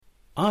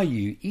Are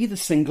you either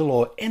single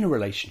or in a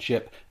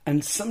relationship,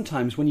 and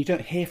sometimes when you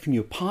don't hear from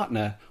your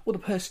partner or the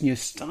person you're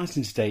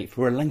starting to date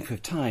for a length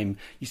of time,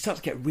 you start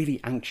to get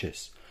really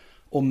anxious?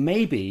 Or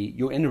maybe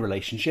you're in a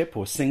relationship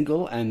or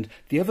single and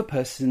the other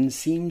person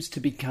seems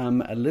to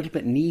become a little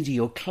bit needy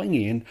or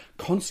clingy and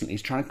constantly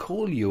is trying to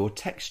call you or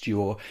text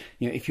you, or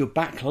if you're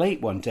back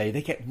late one day,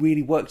 they get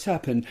really worked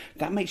up and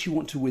that makes you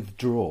want to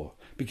withdraw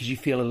because you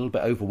feel a little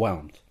bit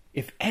overwhelmed.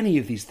 If any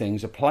of these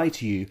things apply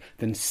to you,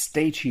 then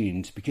stay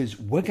tuned because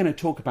we're going to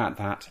talk about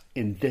that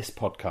in this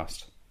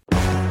podcast.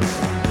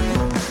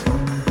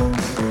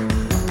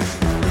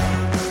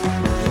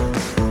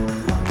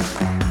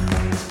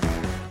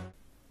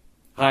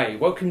 Hi,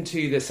 welcome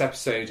to this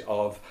episode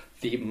of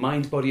the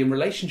Mind, Body and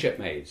Relationship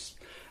Maze.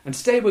 And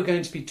today we're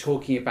going to be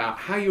talking about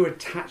how your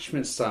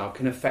attachment style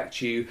can affect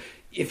you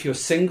if you're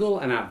single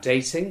and out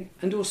dating,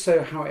 and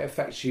also how it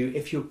affects you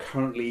if you're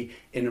currently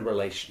in a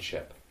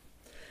relationship.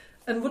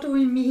 And what do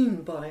we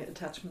mean by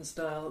attachment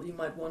style, you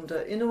might wonder?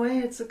 In a way,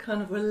 it's a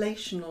kind of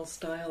relational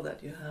style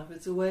that you have.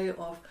 It's a way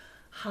of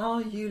how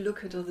you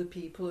look at other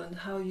people and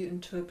how you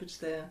interpret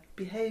their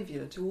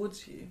behaviour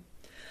towards you.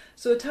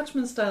 So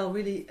attachment style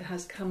really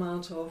has come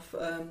out of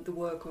the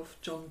work of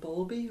John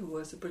Bowlby, who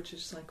was a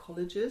British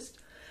psychologist.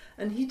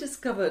 And he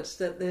discovered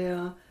that there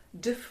are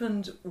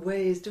different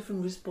ways,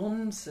 different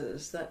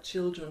responses that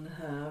children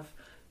have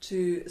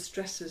to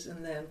stresses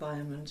in their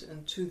environment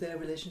and to their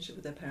relationship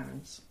with their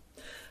parents.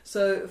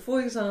 So,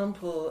 for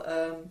example,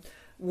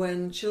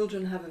 when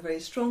children have a very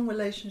strong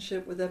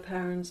relationship with their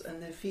parents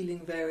and they're feeling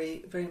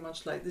very, very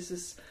much like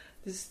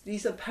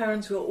these are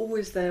parents who are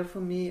always there for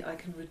me, I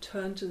can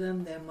return to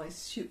them, they're my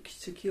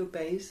secure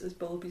base, as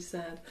Bowlby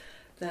said,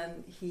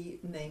 then he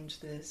named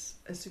this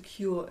a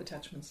secure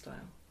attachment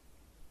style.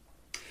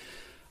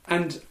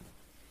 And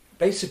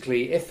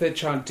basically, if the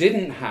child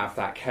didn't have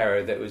that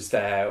carer that was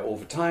there all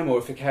the time, or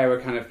if a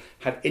carer kind of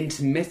had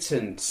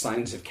intermittent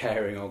signs of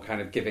caring or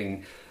kind of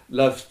giving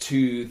love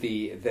to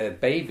the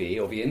baby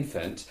or the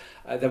infant,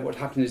 then what would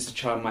happen is the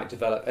child might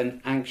develop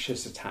an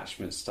anxious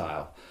attachment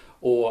style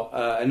or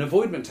an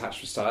avoidant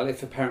attachment style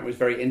if the parent was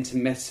very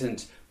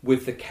intermittent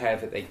with the care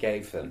that they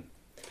gave them.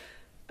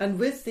 And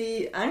with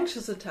the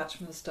anxious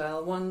attachment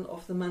style, one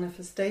of the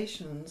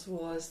manifestations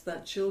was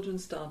that children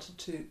started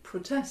to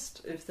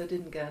protest if they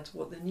didn't get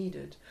what they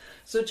needed.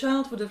 So a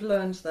child would have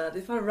learned that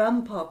if I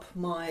ramp up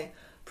my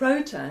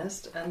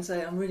protest and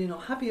say I'm really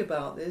not happy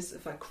about this,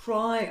 if I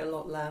cry a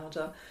lot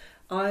louder,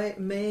 I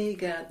may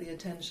get the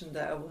attention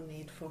that I will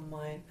need from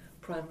my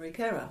primary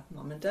carer,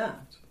 mum and dad.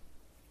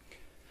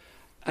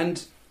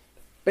 And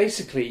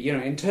basically,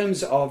 in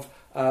terms of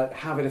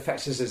how it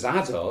affects us as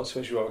adults,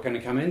 which is what we're going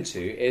to come into,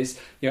 is,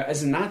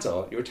 as an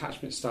adult, your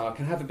attachment style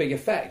can have a big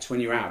effect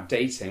when you're out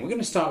dating. We're going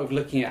to start with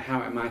looking at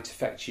how it might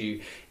affect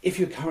you if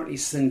you're currently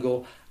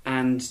single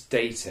and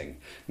dating.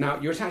 Now,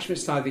 your attachment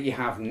style that you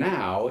have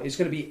now is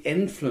going to be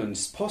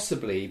influenced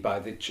possibly by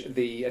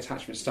the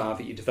attachment style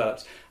that you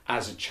developed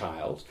as a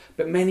child,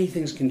 but many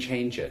things can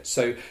change it.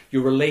 So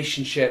your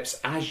relationships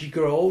as you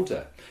grow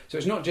older. So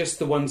it's not just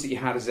the ones that you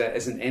had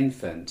as an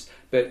infant,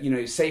 but,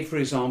 say, for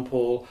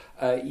example,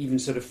 even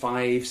sort of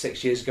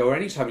 5-6 years ago or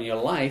any time in your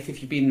life,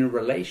 if you've been in a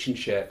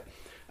relationship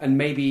and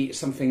maybe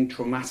something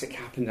traumatic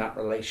happened in that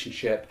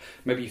relationship,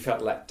 maybe you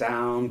felt let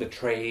down,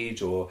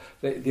 betrayed, or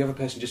the other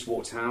person just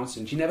walked out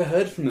and you never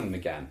heard from them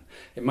again.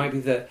 It might be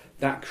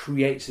that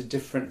creates a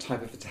different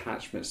type of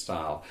attachment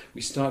style.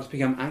 We start to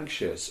become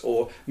anxious,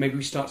 or maybe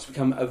we start to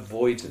become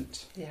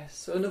avoidant. Yes,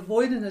 so an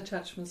avoidant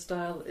attachment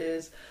style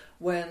is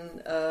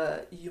when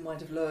you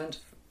might have learned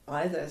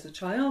either as a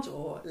child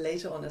or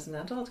later on as an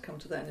adult, come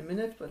to that in a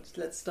minute, but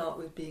let's start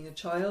with being a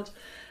child,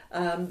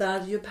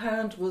 that your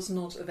parent was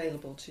not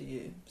available to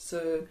you.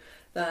 So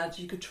that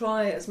you could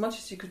try, as much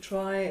as you could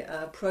try,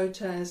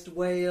 protest,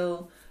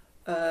 wail,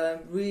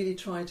 really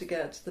try to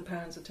get the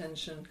parent's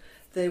attention,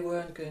 they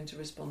weren't going to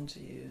respond to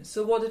you.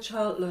 So what a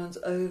child learns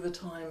over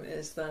time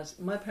is that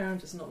my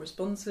parent is not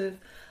responsive,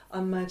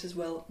 I might as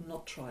well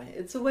not try.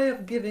 It's a way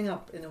of giving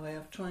up, in a way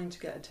of trying to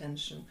get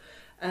attention.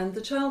 And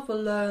the child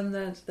will learn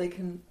that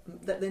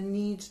they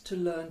need to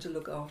learn to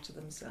look after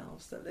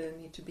themselves, that they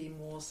need to be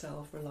more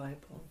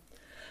self-reliable.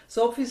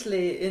 So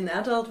obviously in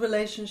adult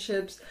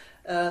relationships,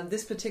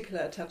 this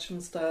particular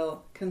attachment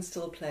style can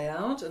still play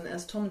out. And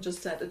as Tom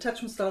just said,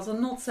 attachment styles are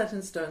not set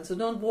in stone. So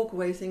don't walk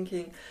away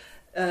thinking,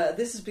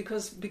 this is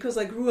because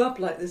I grew up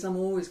like this, I'm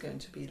always going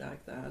to be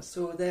like that.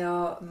 So they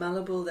are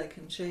malleable, they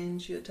can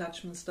change your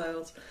attachment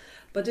styles.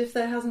 But if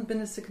there hasn't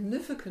been a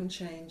significant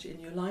change in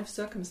your life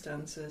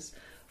circumstances,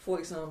 for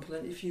example,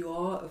 and if you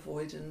are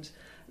avoidant,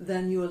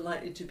 then you are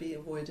likely to be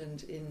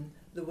avoidant in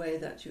the way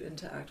that you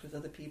interact with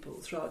other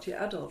people throughout your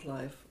adult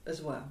life as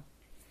well.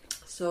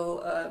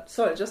 So,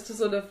 sorry, just to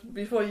sort of,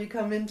 before you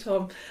come in,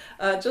 Tom,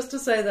 just to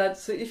say that,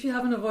 so if you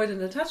have an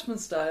avoidant attachment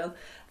style,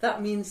 that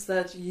means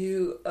that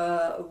you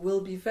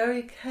will be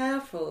very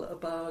careful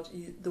about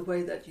the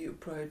way that you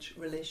approach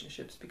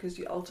relationships, because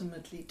you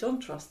ultimately don't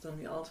trust them,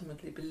 you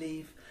ultimately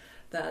believe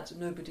that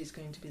nobody's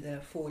going to be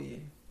there for you.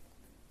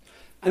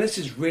 And this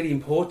is really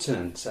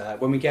important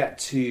when we get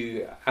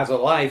to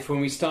adult life,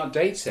 when we start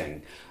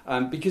dating.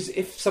 Because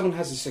if someone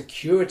has a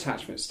secure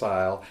attachment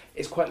style,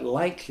 it's quite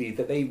likely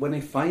that when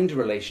they find a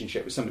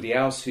relationship with somebody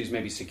else who's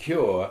maybe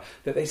secure,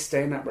 that they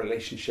stay in that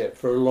relationship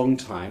for a long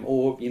time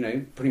or,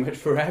 pretty much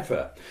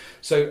forever.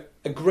 So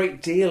a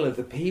great deal of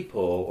the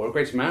people, or a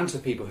great amount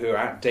of people who are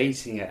out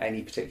dating at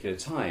any particular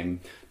time,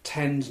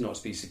 tend not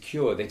to be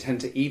secure. They tend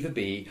to either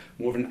be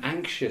more of an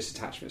anxious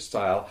attachment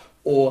style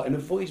or an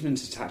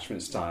avoidant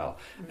attachment style.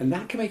 And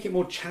that can make it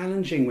more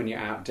challenging when you're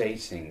out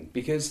dating,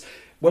 because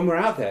when we're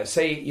out there,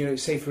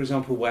 say for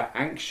example we're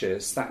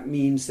anxious, that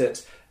means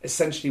that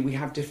essentially we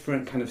have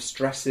different kind of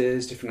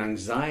stresses, different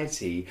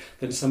anxiety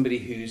than somebody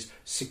who's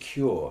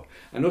secure.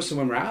 And also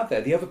when we're out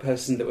there, the other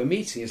person that we're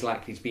meeting is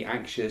likely to be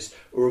anxious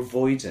or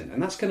avoidant,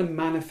 and that's going to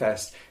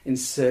manifest in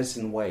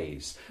certain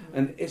ways.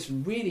 And it's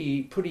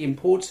really pretty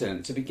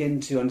important to begin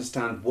to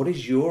understand what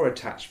is your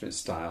attachment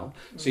style,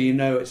 so you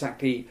know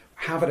exactly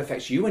how that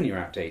affects you when you're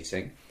out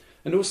dating,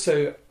 and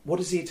also what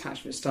is the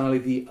attachment style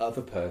of the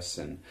other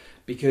person.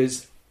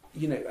 Because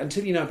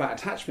until you know about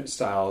attachment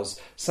styles,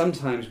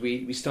 sometimes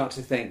we start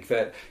to think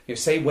that,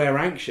 say we're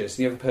anxious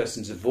and the other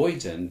person's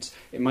avoidant,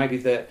 it might be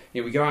that,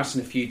 we go out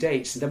on a few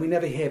dates and then we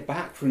never hear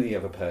back from the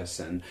other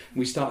person. And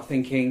we start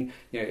thinking,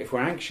 if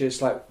we're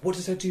anxious, like, what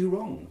did I do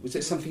wrong? Was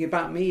it something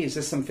about me? Is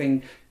there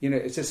something,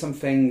 is there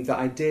something that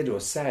I did or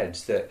said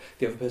that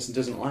the other person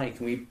doesn't like?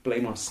 And we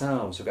blame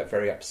ourselves or get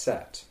very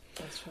upset.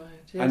 That's right,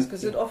 yes,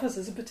 because it offers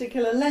us a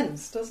particular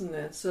lens, doesn't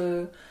it?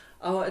 So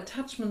our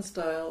attachment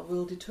style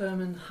will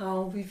determine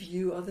how we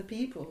view other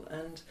people,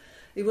 and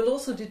it will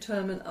also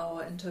determine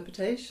our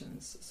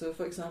interpretations. So,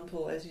 for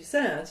example, as you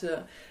said,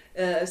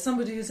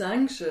 somebody who's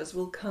anxious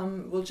will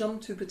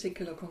jump to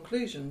particular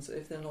conclusions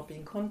if they're not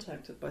being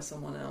contacted by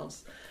someone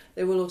else.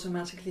 They will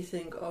automatically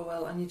think, oh,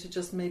 well, I need to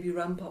just maybe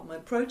ramp up my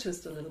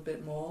protest a little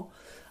bit more.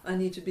 I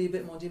need to be a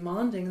bit more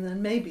demanding, and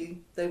then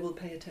maybe they will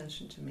pay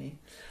attention to me.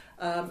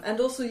 And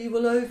also you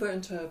will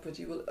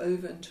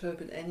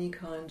overinterpret any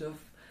kind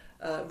of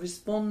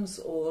response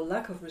or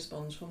lack of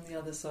response from the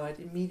other side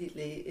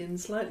immediately in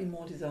slightly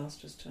more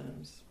disastrous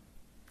terms.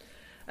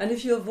 And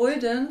if you're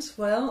avoidant,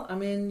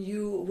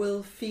 you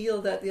will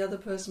feel that the other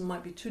person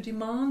might be too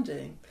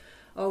demanding.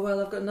 Oh,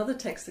 well, I've got another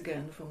text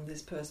again from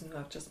this person who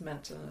I've just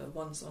met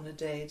once on a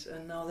date,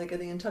 and now they're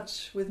getting in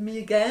touch with me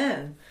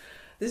again.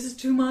 This is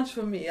too much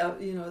for me.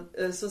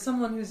 So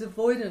someone who's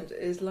avoidant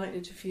is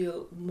likely to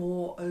feel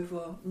more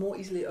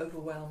easily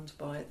overwhelmed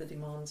by the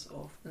demands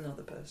of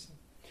another person.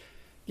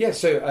 Yeah,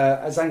 so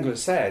as Angela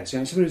said,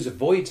 someone who's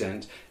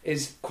avoidant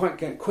is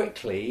quite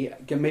quickly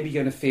maybe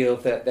going to feel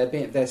that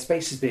their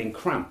space is being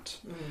cramped,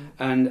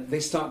 and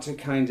they start to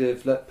kind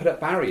of put up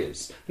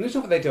barriers. And it's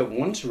not that they don't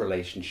want a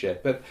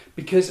relationship, but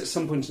because at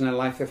some point in their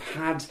life they've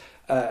had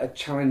a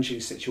challenging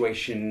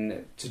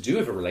situation to do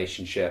with a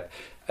relationship,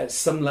 at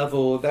some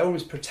level they're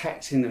almost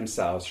protecting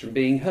themselves from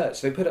being hurt.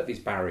 So they put up these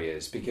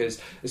barriers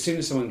because as soon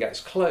as someone gets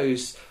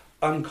close,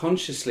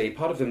 unconsciously,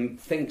 part of them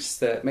thinks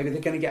that maybe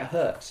they're going to get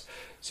hurt.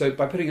 So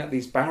by putting up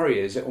these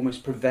barriers, it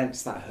almost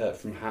prevents that hurt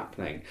from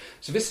happening.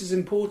 So this is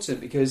important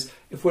because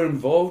if we're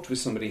involved with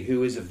somebody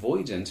who is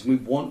avoidant and we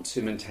want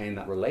to maintain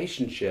that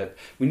relationship,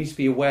 we need to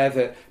be aware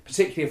that,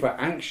 particularly if we're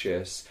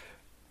anxious,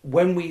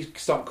 when we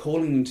start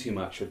calling them too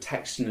much or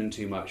texting them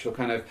too much or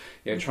kind of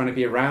trying to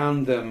be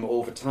around them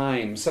all the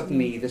time,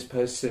 suddenly this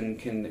person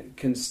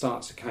can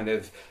start to kind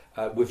of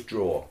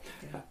withdraw.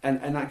 Yeah.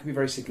 And that can be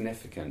very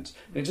significant.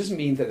 And it doesn't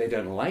mean that they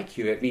don't like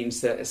you. It means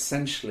that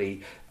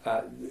essentially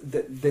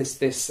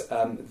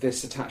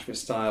this attachment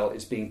style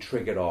is being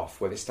triggered off,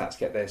 where they start to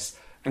get this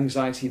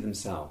anxiety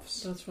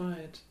themselves. That's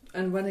right.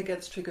 And when it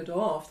gets triggered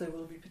off, there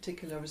will be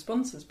particular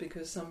responses,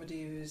 because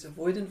somebody who's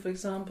avoidant, for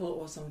example,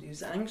 or somebody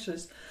who's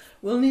anxious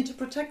will need to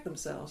protect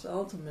themselves.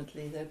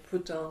 Ultimately, they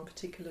put down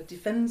particular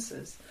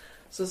defences.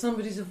 So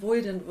somebody who's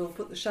avoidant will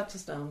put the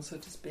shutters down, so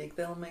to speak.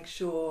 They'll make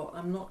sure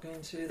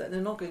that they're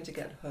not going to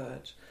get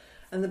hurt.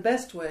 And the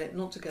best way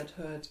not to get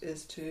hurt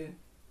is to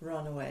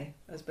run away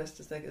as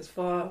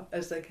far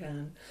as they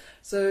can.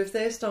 So if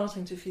they're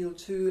starting to feel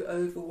too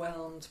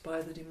overwhelmed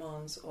by the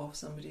demands of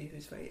somebody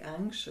who's very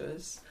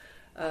anxious,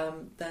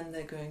 then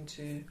they're going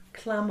to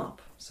clam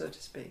up, so to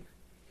speak.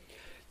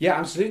 Yeah,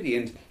 absolutely.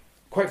 And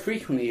quite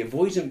frequently,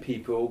 avoidant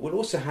people will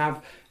also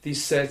have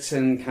these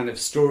certain kind of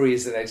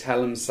stories that they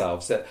tell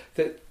themselves that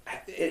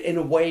in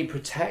a way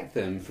protect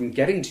them from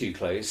getting too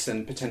close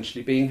and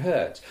potentially being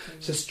hurt.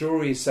 So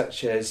stories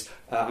such as,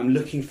 I'm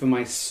looking for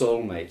my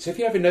soulmate. So if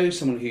you ever know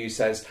someone who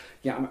says,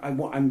 I'm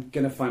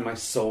going to find my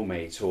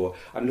soulmate, or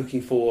I'm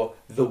looking for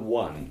the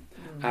one,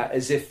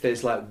 as if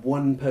there's like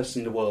one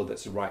person in the world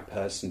that's the right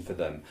person for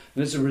them.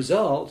 And as a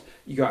result,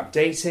 they go out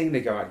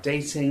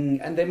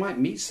dating, and they might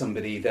meet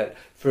somebody that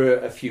for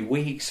a few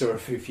weeks or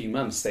for a few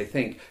months they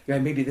think,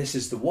 maybe this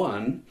is the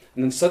one,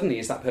 and then suddenly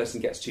as that person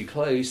gets too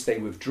close, they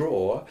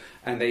withdraw,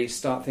 and they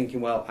start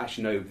thinking, well,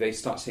 actually no, they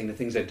start seeing the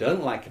things they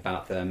don't like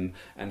about them,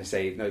 and they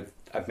say, no,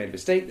 I've made a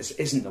mistake, this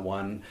isn't the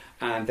one,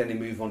 and then they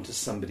move on to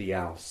somebody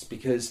else.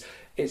 Because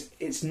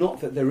it's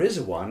not that there is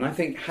a one. I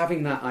think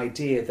having that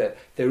idea that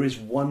there is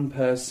one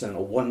person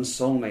or one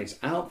soulmate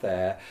out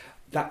there,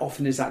 that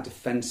often is that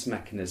defense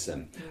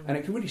mechanism. And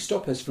it can really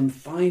stop us from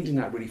finding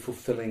that really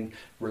fulfilling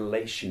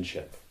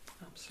relationship.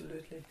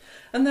 Absolutely.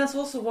 And that's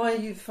also why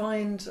you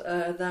find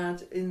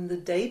that in the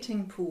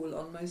dating pool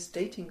on most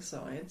dating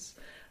sites,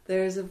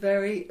 there is a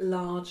very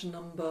large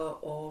number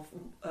of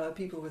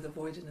people with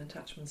avoidant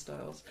attachment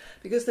styles,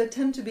 because they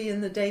tend to be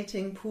in the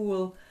dating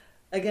pool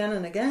again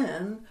and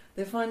again.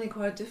 They find it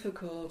quite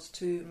difficult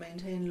to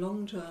maintain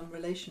long-term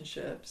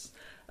relationships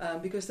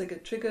because they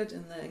get triggered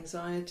in their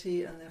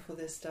anxiety, and therefore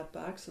they step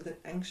back, so they're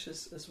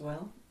anxious as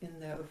well in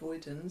their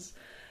avoidance.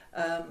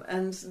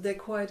 And they're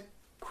quite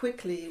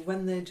quickly,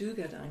 when they do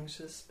get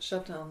anxious,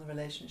 shut down the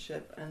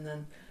relationship and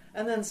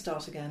then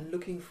start again,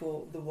 looking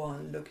for the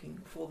one, looking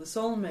for the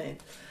soulmate.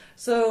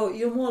 So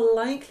you're more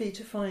likely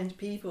to find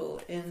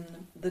people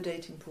in the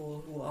dating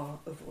pool who are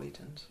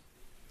avoidant.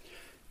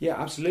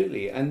 Yeah,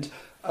 absolutely. And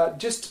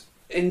just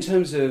in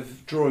terms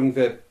of drawing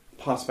the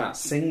part about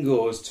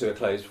singles to a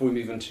close, before we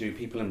move on to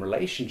people in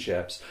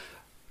relationships,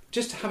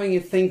 just having a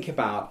think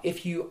about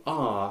if you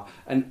are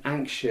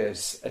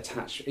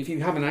if you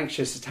have an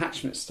anxious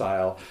attachment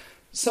style,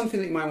 something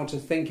that you might want to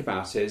think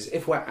about is,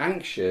 if we're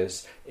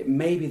anxious, it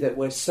may be that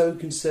we're so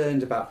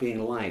concerned about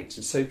being liked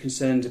and so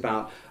concerned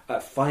about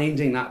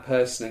finding that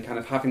person and kind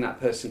of having that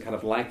person kind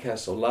of like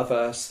us or love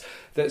us,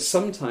 that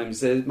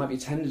sometimes there might be a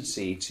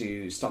tendency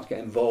to start to get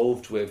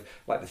involved with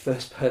like the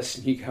first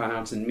person you go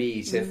out and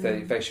meet if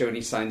they show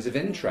any signs of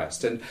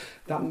interest, and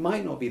that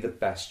might not be the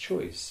best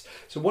choice.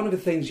 So one of the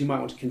things you might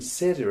want to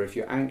consider if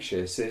you're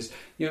anxious is,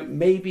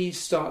 maybe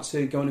start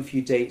to go on a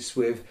few dates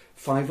with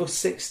 5 or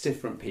 6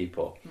 different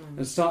people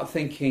and start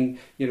thinking,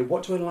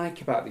 what do I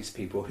like about these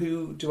people?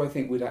 Who do I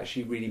think would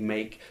actually really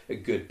make a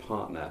good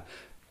partner?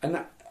 And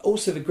that,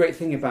 also, the great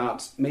thing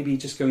about maybe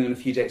just going on a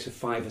few dates with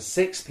 5 or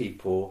 6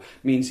 people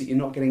means that you're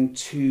not getting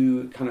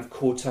too kind of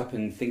caught up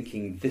in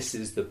thinking this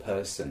is the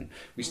person.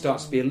 We start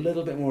to be a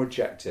little bit more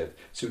objective,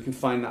 so we can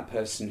find that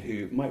person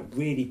who might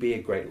really be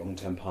a great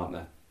long-term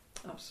partner.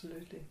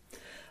 Absolutely.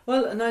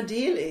 Well, and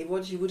ideally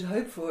what you would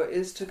hope for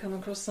is to come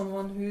across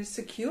someone who is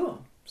secure.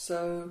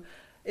 So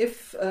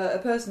if a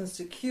person is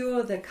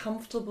secure, they're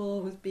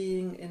comfortable with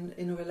being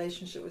in a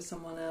relationship with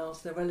someone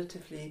else, they're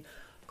relatively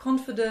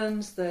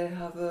confident, they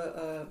have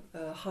a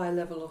high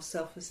level of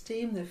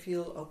self-esteem, they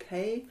feel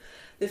okay.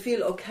 They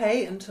feel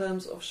okay in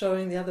terms of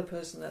showing the other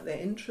person that they're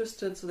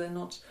interested, so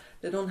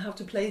they don't have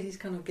to play these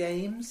kind of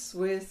games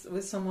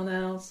with someone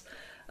else.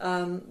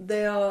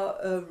 They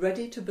are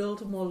ready to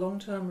build a more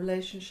long-term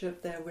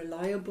relationship, they're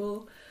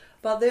reliable,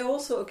 but they're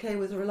also okay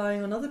with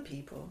relying on other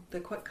people. They're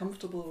quite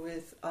comfortable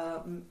with,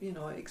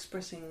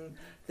 expressing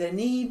their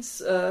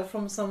needs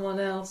from someone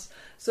else.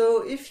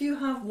 So if you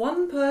have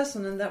one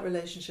person in that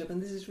relationship, and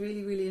this is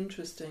really, really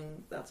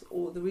interesting, that's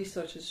all the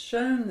research has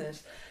shown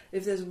this,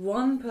 if there's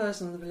one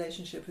person in the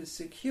relationship who's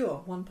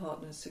secure, one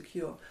partner is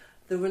secure,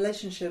 the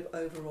relationship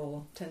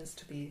overall tends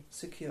to be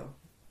secure.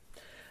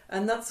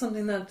 And that's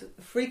something that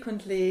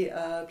frequently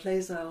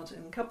plays out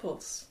in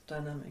couples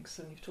dynamics.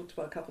 And you've talked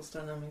about couples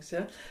dynamics,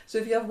 yeah? So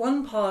if you have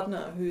one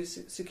partner who's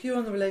secure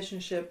in the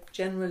relationship,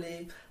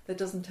 generally there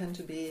doesn't tend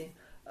to be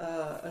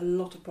a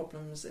lot of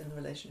problems in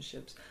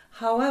relationships.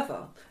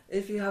 However,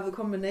 if you have a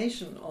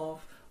combination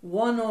of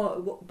one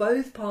or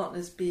both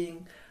partners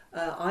being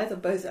either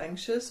both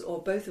anxious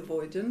or both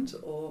avoidant,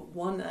 or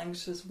one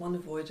anxious,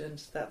 one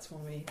avoidant, that's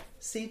when we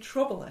see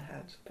trouble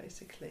ahead,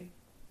 basically.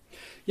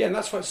 Yeah, and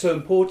that's why it's so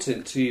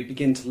important to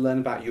begin to learn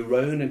about your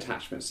own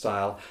attachment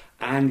style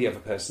and the other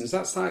person's.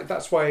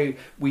 That's why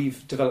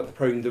we've developed the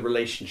program, The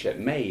Relationship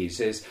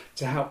Maze, is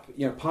to help.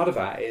 Part of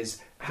that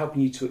is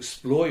helping you to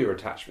explore your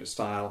attachment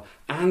style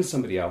and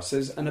somebody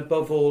else's, and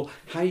above all,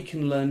 how you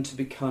can learn to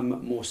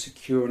become more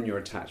secure in your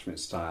attachment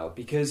style,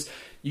 because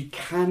you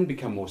can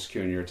become more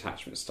secure in your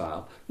attachment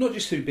style, not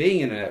just through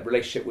being in a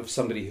relationship with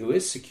somebody who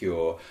is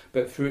secure,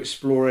 but through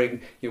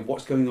exploring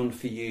what's going on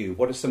for you,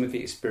 what are some of the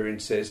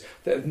experiences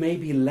that have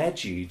maybe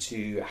led you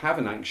to have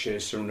an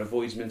anxious or an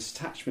avoidant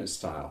attachment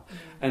style.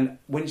 And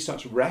when you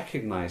start to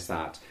recognise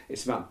that,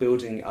 it's about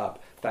building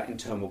up that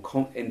internal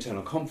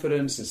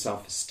confidence and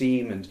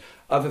self-esteem and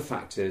other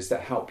factors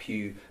that help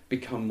you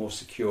become more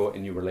secure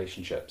in your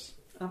relationships.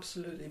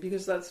 Absolutely,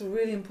 because that's a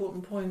really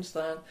important point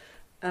that,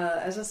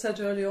 as I said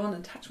earlier on,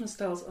 attachment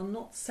styles are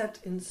not set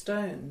in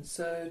stone.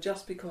 So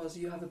just because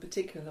you have a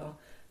particular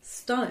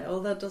style,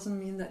 that doesn't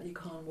mean that you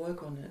can't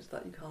work on it,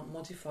 that you can't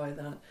modify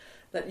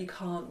that you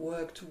can't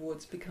work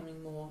towards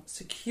becoming more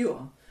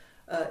secure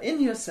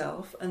in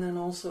yourself and then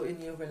also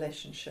in your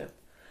relationship.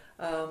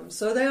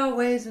 So there are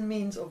ways and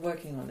means of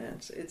working on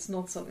it. It's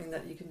not something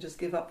that you can just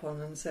give up on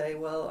and say,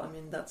 well,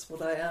 that's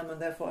what I am and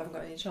therefore I haven't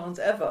got any chance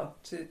ever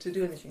to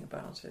do anything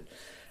about it.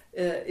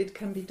 It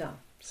can be done,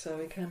 so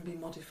it can be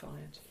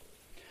modified.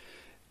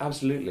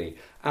 Absolutely.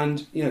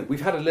 And,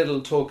 we've had a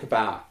little talk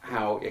about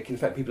how it can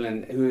affect people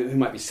who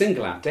might be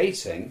single out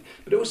dating,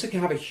 but it also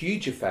can have a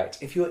huge effect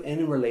if you're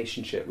in a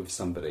relationship with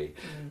somebody.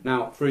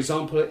 Now, for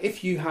example,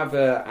 if you have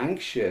an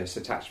anxious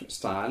attachment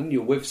style and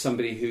you're with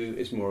somebody who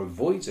is more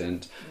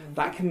avoidant,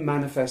 that can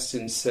manifest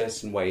in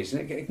certain ways,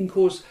 and it can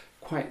cause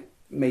quite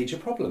major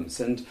problems.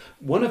 And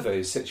one of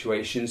those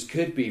situations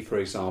could be, for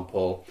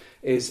example,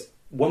 is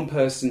one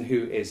person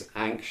who is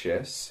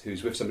anxious,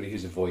 who's with somebody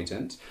who's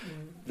avoidant.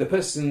 The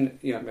person,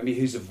 maybe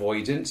who's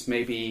avoidant,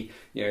 maybe,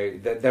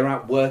 they're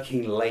out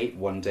working late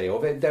one day,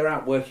 or they're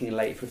out working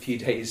late for a few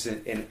days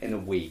in a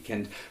week,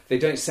 and they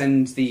don't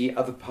send their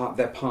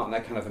partner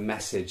kind of a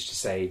message to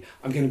say,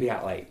 I'm going to be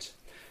out late.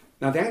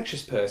 Now, the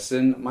anxious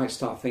person might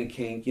start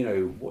thinking,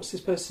 what's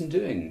this person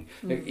doing?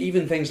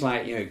 Even things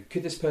like,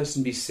 could this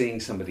person be seeing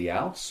somebody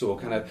else? Or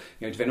kind of,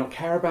 do they not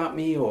care about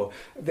me? Or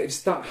they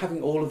start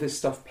having all of this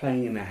stuff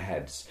playing in their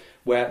heads,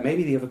 where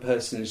maybe the other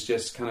person is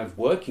just kind of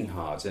working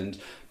hard and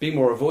being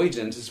more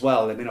avoidant as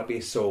well. They may not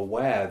be so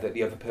aware that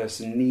the other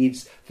person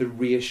needs the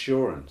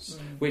reassurance,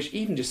 which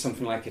even just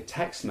something like a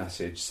text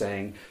message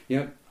saying,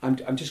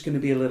 I'm just going to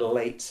be a little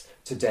late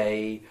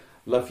today,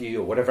 love you,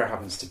 or whatever it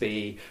happens to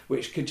be,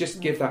 which could just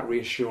give that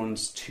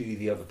reassurance to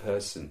the other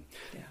person.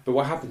 But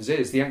what happens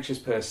is the anxious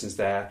person's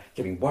there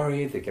getting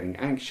worried, they're getting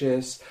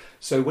anxious.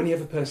 So when the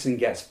other person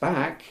gets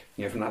back,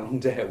 from that long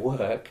day at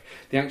work,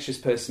 the anxious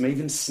person may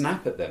even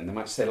snap at them. They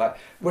might say, like,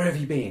 where have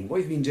you been? What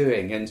have you been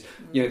doing? And,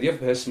 the other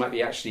person might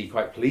be actually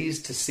quite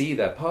pleased to see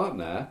their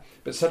partner,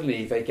 but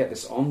suddenly they get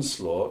this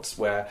onslaught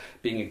where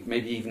being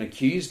maybe even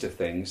accused of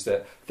things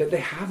that they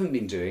haven't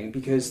been doing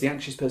because the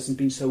anxious person's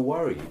been so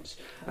worried.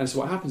 And so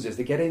what happens is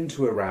they get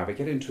into a row, they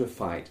get into a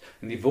fight,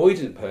 and the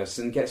avoidant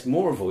person gets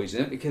more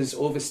avoidant because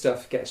all this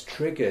stuff gets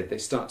triggered. They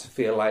start to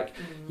feel like,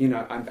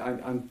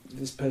 I'm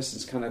this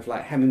person's kind of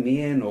like hemming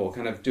me in or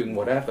kind of doing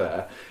whatever.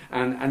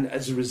 And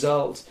as a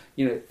result,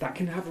 that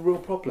can have a real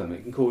problem.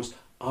 It can cause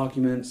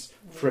arguments,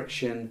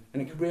 friction,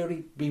 and it can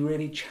really be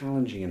really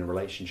challenging in a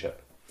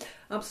relationship.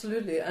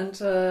 Absolutely, and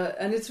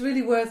it's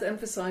really worth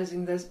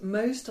emphasising that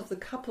most of the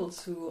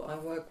couples who I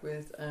work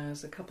with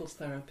as a couples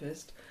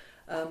therapist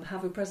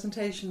have a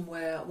presentation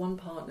where one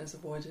partner is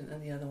avoidant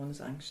and the other one is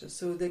anxious.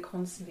 So they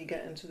constantly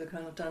get into the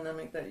kind of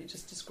dynamic that you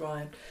just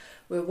described,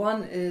 where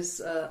one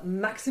is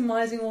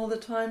maximising all the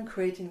time,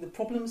 creating the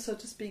problem, so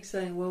to speak,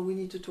 saying, well, we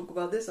need to talk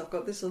about this, I've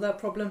got this or that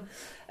problem,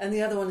 and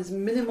the other one is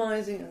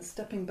minimising and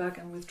stepping back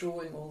and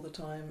withdrawing all the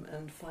time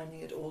and finding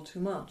it all too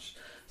much.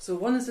 So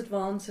one is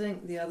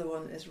advancing, the other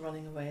one is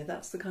running away.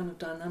 That's the kind of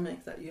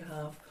dynamic that you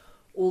have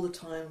all the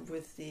time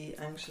with the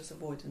anxious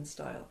avoidance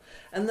style.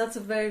 And that's a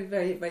very,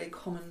 very, very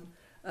common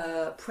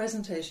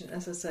presentation,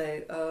 as I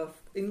say,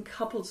 in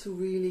couples who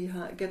really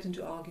get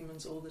into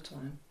arguments all the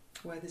time,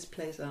 where this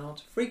plays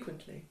out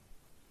frequently.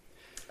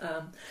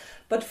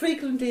 But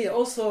frequently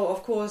also,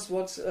 of course,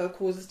 what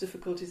causes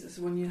difficulties is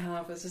when you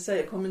have, as I say,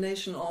 a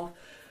combination of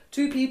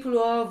two people who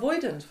are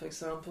avoidant, for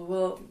example.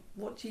 Well,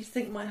 what do you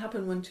think might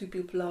happen when two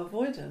people are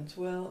avoidant?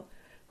 Well,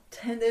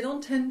 they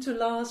don't tend to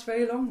last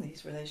very long,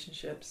 these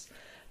relationships.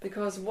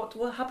 Because what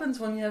happens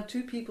when you have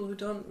two people who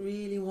don't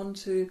really want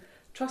to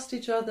trust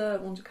each other,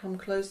 want to come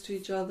close to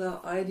each other,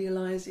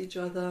 idealize each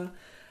other,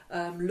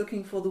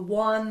 looking for the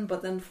one,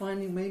 but then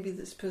finding maybe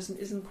this person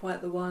isn't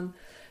quite the one.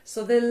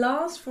 So they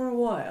last for a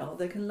while.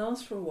 They can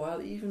last for a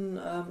while. Even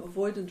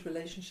avoidant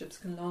relationships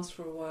can last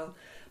for a while.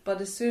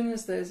 But as soon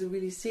as there's a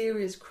really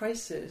serious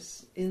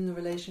crisis in the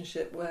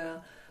relationship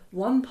where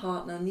one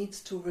partner needs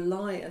to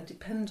rely and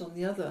depend on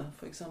the other,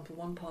 for example,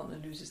 one partner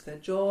loses their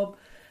job,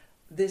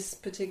 this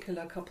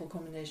particular couple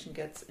combination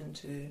gets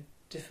into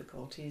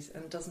difficulties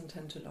and doesn't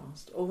tend to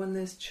last. Or when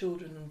there's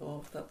children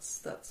involved,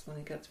 that's when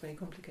it gets very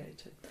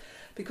complicated.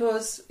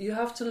 Because you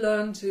have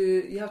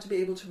to be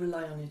able to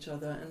rely on each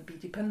other and be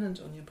dependent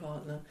on your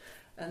partner,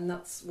 and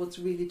that's what's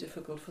really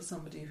difficult for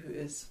somebody who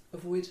is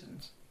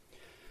avoidant.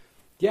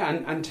 Yeah,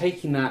 and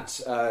taking that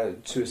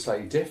to a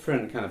slightly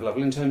different kind of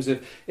level in terms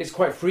of it's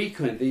quite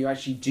frequent that you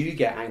actually do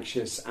get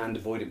anxious and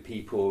avoidant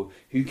people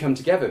who come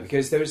together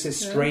because there is this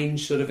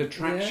strange sort of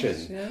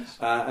attraction. Yes.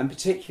 And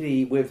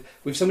particularly with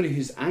somebody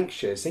who's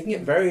anxious, they can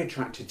get very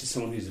attracted to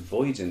someone who's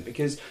avoidant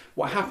because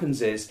what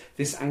happens is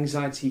this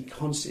anxiety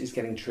constantly is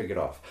getting triggered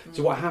off.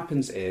 So what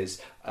happens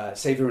is,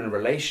 say they're in a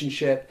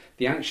relationship,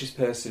 the anxious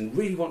person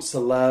really wants to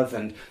love,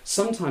 and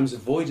sometimes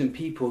avoidant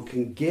people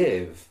can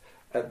give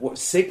what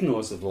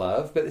signals of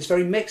love, but it's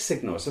very mixed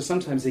signals. So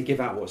sometimes they give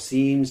out what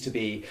seems to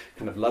be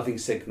kind of loving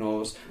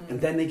signals,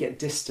 and then they get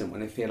distant when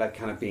they feel like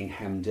kind of being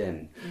hemmed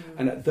in.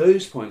 And at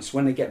those points,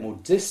 when they get more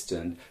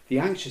distant, the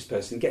anxious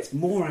person gets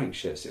more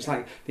anxious. It's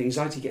like the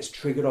anxiety gets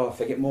triggered off,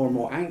 they get more and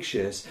more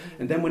anxious,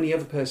 and then when the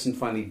other person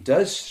finally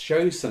does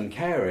show some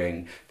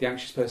caring, the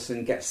anxious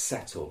person gets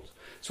settled.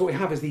 So what we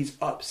have is these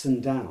ups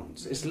and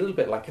downs. It's a little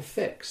bit like a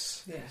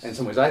fix. Yes. In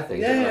some ways, I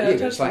think. Yeah, Like you.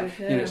 totally, It's like,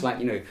 it's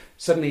like,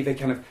 suddenly they're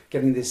kind of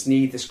getting this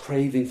need, this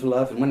craving for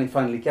love, and when they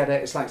finally get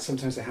it, it's like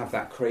sometimes they have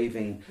that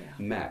craving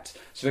met.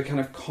 So they're kind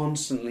of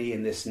constantly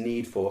in this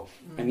need for,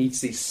 I need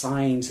these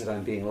signs that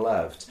I'm being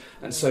loved.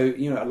 And so,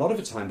 a lot of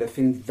the time they're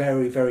feeling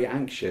very, very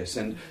anxious,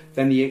 and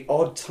then the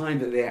odd time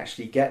that they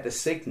actually get the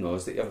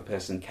signals that the other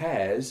person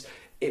cares,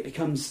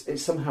 it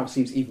somehow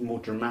seems even more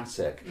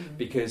dramatic,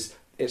 because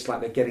it's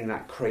like they're getting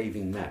that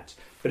craving met.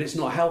 But it's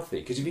not healthy,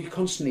 because if you've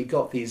constantly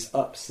got these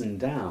ups and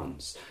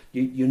downs,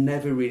 you're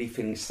never really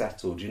feeling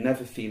settled, you're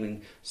never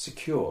feeling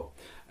secure.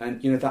 And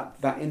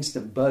that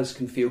instant buzz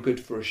can feel good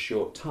for a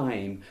short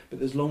time, but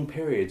there's long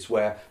periods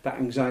where that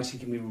anxiety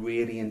can be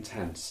really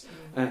intense.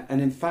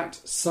 And in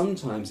fact,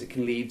 sometimes it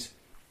can lead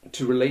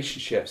to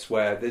relationships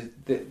where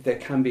there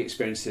can be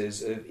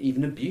experiences of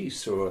even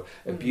abuse or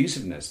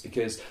abusiveness,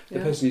 because the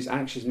person who's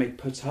anxious may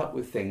put up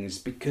with things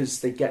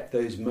because they get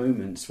those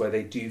moments where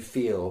they do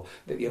feel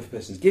that the other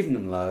person's giving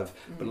them love,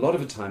 but a lot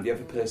of the time the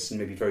other person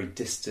may be very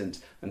distant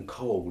and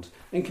cold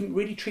and can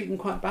really treat them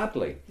quite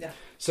badly. Yeah.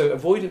 So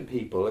avoidant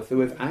people, if they're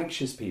with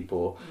anxious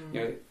people,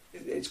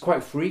 it's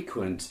quite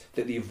frequent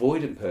that the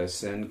avoidant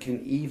person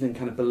can even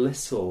kind of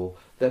belittle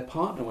their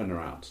partner when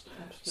they're out.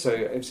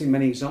 Absolutely. So I've seen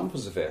many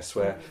examples of this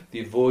where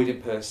the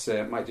avoidant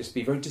person might just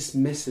be very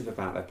dismissive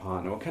about their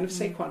partner, or kind of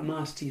say quite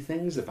nasty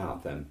things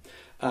about them.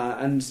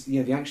 And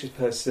the anxious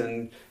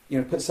person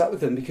puts up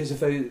with them because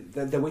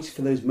they're waiting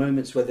for those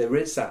moments where there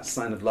is that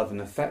sign of love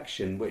and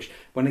affection, which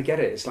when they get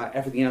it, it's like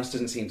everything else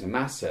doesn't seem to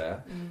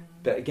matter.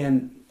 But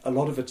again, a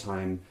lot of the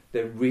time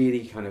they're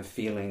really kind of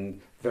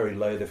feeling very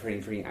low, they're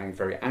feeling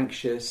very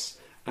anxious,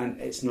 and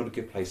it's not a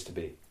good place to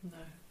be. No.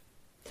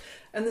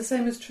 And the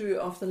same is true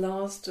of the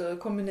last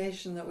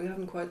combination that we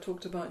haven't quite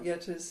talked about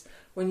yet, is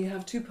when you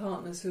have two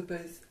partners who are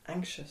both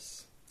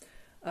anxious.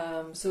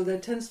 So there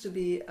tends to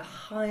be a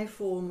high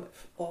form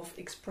of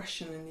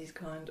expression in these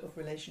kind of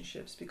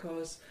relationships,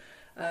 because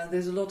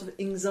there's a lot of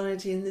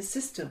anxiety in this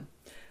system.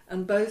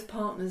 And both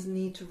partners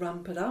need to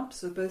ramp it up.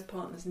 So both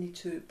partners need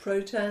to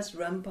protest,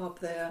 ramp up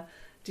their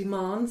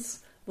demands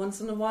once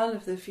in a while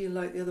if they feel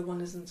like the other one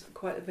isn't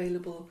quite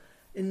available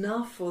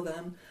enough for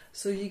them.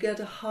 So you get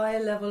a high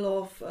level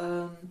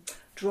of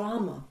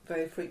drama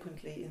very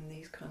frequently in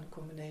these kind of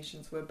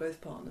combinations where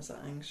both partners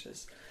are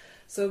anxious.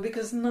 So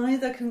because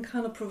neither can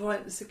kind of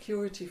provide the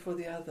security for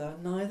the other,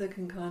 neither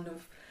can kind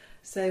of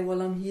say,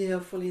 well, I'm here,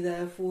 fully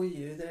there for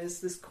you. There's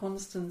this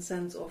constant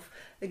sense of,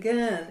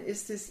 again,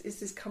 is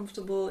this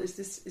comfortable? Is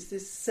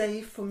this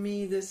safe for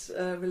me? This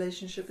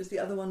relationship, is the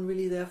other one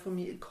really there for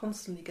me? It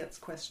constantly gets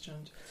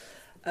questioned,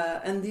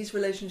 and these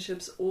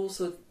relationships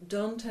also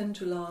don't tend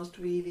to last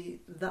really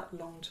that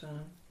long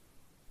term.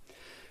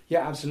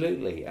 Yeah,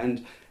 absolutely,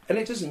 and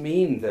it doesn't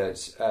mean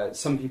that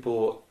some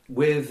people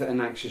with an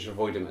anxious or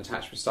avoidant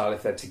attachment style,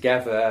 if they're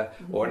together,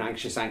 or an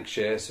anxious,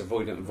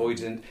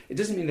 avoidant, it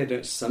doesn't mean they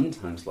don't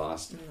sometimes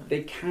last.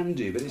 They can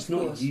do, but it's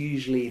not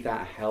usually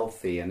that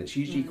healthy, and it's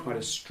usually quite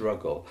a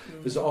struggle.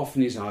 There's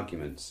often these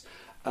arguments.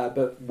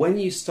 But when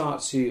you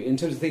start to, in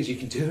terms of things you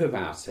can do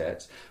about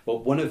it, well,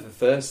 one of the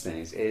first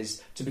things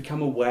is to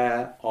become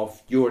aware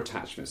of your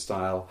attachment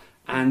style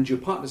and your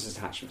partner's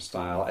attachment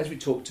style, as we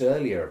talked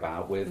earlier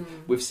about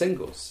with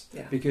singles.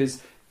 Yeah.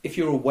 Because if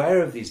you're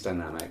aware of these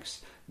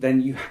dynamics,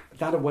 then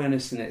that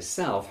awareness in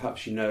itself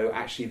helps you know,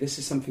 actually, this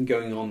is something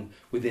going on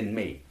within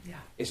me. Yeah.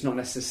 It's not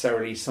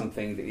necessarily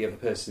something that the other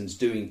person's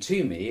doing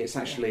to me. It's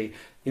actually,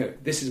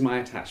 this is my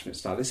attachment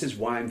style. This is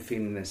why I'm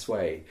feeling this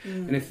way.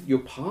 And if your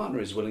partner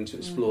is willing to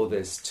explore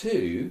this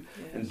too,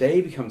 and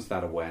they become to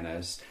that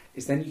awareness,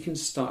 is then you can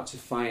start to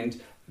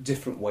find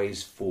different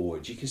ways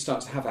forward. You can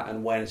start to have that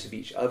awareness of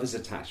each other's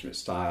attachment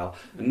style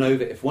and know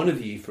that if one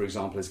of you, for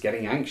example, is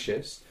getting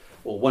anxious,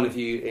 or one of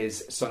you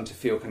is starting to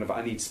feel kind of,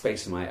 I need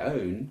space of my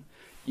own,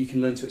 you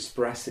can learn to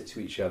express it to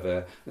each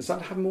other and start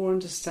to have more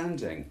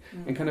understanding.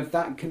 And kind of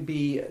that can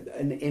be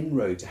an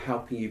inroad to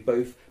helping you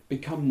both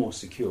become more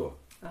secure.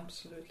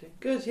 Absolutely.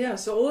 Good, yeah.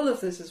 So all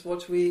of this is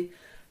what we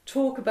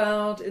talk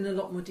about in a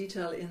lot more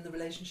detail in the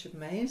Relationship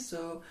Maze.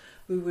 So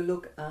we will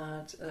look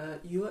at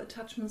your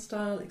attachment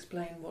style,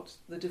 explain what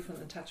the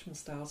different attachment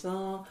styles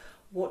are,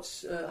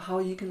 how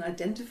you can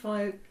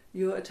identify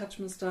your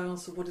attachment style.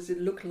 So what does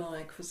it look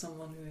like for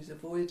someone who is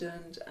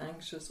avoidant,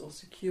 anxious or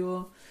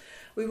secure?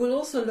 We will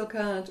also look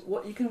at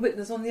what you can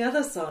witness on the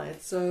other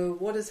side. So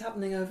what is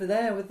happening over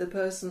there with the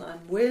person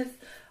I'm with,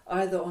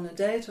 either on a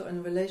date or in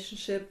a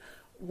relationship?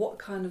 What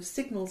kind of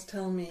signals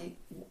tell me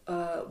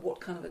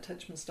what kind of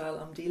attachment style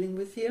I'm dealing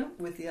with here,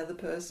 with the other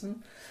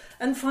person?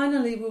 And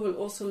finally, we will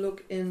also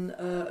look in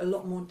a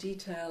lot more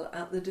detail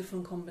at the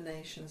different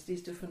combinations,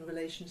 these different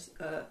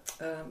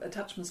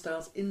attachment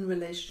styles in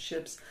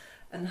relationships,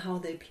 and how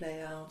they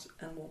play out,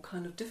 and what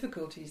kind of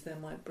difficulties they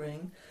might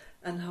bring,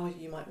 and how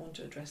you might want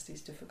to address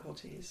these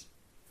difficulties.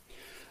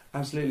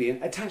 Absolutely.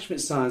 And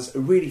attachment styles are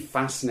really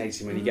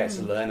fascinating when you get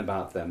to learn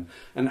about them.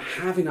 And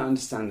having that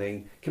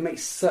understanding can make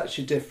such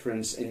a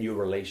difference in your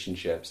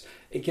relationships.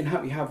 It can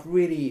help you have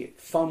really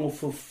far more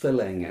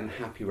fulfilling and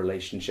happy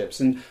relationships,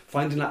 and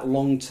finding that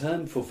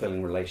long-term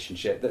fulfilling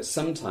relationship that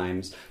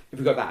sometimes, if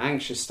we've got that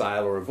anxious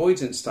style or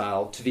avoidant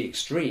style to the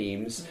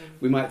extremes,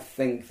 we might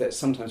think that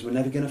sometimes we're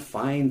never going to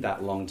find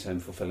that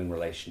long-term fulfilling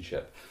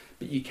relationship.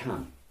 But you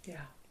can.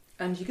 Yeah.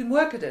 And you can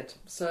work at it.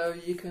 So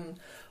you can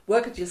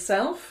work at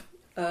yourself.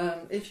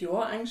 If you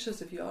are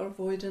anxious, if you are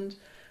avoidant,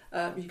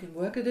 you can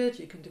work at it,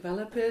 you can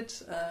develop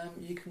it,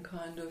 you can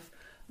kind of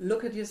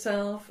look at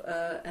yourself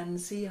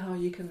and see how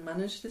you can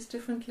manage this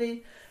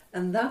differently.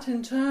 And that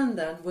in turn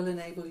then will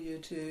enable you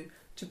to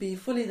be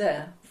fully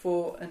there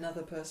for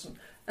another person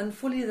and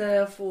fully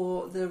there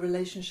for the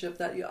relationship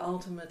that you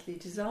ultimately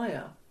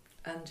desire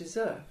and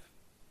deserve.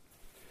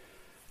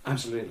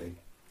 Absolutely.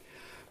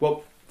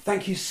 Well,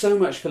 thank you so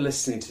much for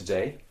listening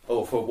today,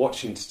 or for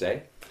watching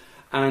today.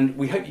 And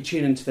we hope you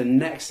tune into the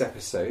next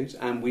episode,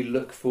 and we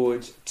look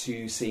forward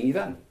to seeing you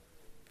then.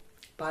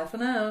 Bye for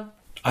now.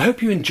 I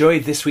hope you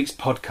enjoyed this week's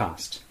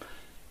podcast.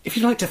 If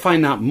you'd like to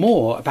find out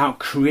more about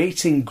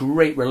creating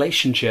great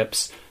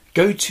relationships,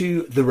 go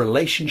to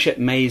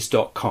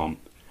therelationshipmaze.com,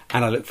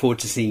 and I look forward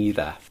to seeing you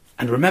there.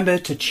 And remember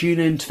to tune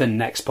in to the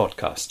next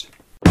podcast.